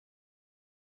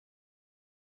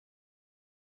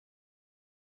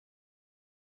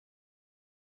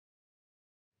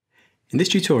In this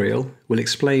tutorial, we'll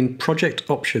explain project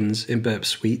options in Burp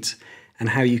Suite and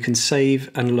how you can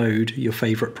save and load your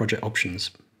favourite project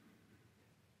options.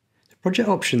 Project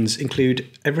options include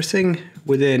everything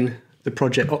within the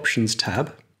Project Options tab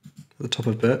at the top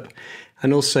of Burp,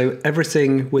 and also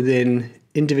everything within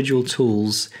individual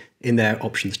tools in their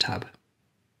Options tab.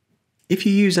 If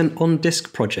you use an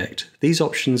on-disk project, these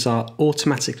options are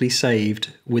automatically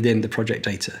saved within the project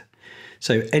data.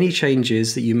 So any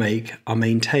changes that you make are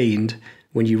maintained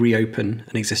when you reopen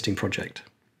an existing project.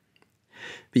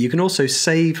 But you can also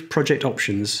save project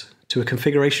options to a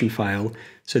configuration file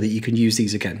so that you can use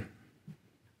these again.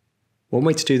 One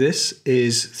way to do this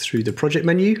is through the project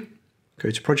menu, go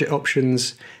to Project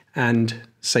Options and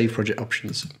Save Project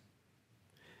Options.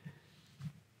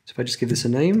 So if I just give this a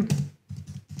name,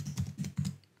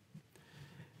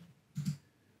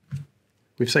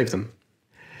 we've saved them.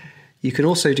 You can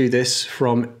also do this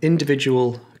from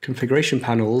individual configuration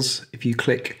panels if you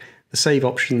click the Save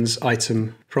Options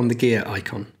item from the gear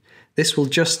icon. This will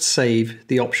just save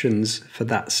the options for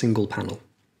that single panel.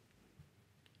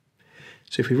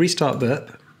 So if we restart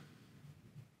Burp,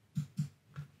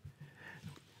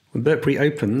 when Burp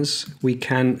reopens, we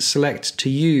can select to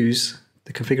use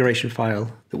the configuration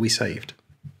file that we saved.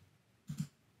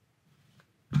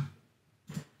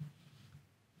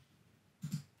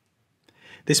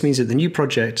 This means that the new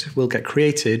project will get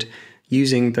created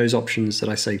using those options that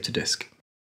I saved to disk.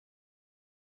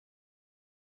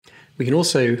 We can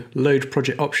also load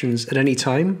project options at any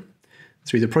time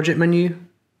through the project menu,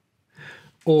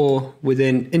 or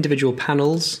within individual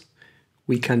panels,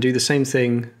 we can do the same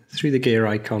thing through the gear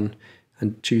icon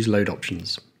and choose load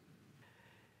options.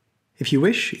 If you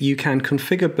wish, you can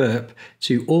configure Burp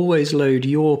to always load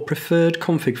your preferred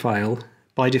config file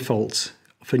by default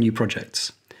for new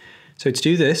projects. So to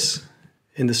do this,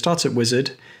 in the Startup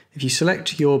Wizard, if you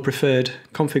select your preferred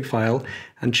config file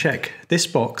and check this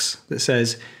box that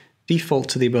says default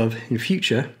to the above in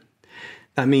future,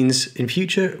 that means in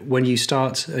future, when you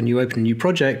start and you open a new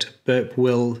project, Burp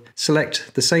will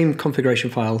select the same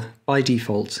configuration file by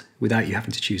default without you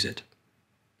having to choose it.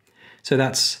 So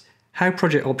that's how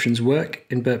project options work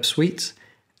in Burp Suite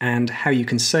and how you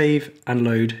can save and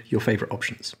load your favorite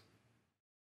options.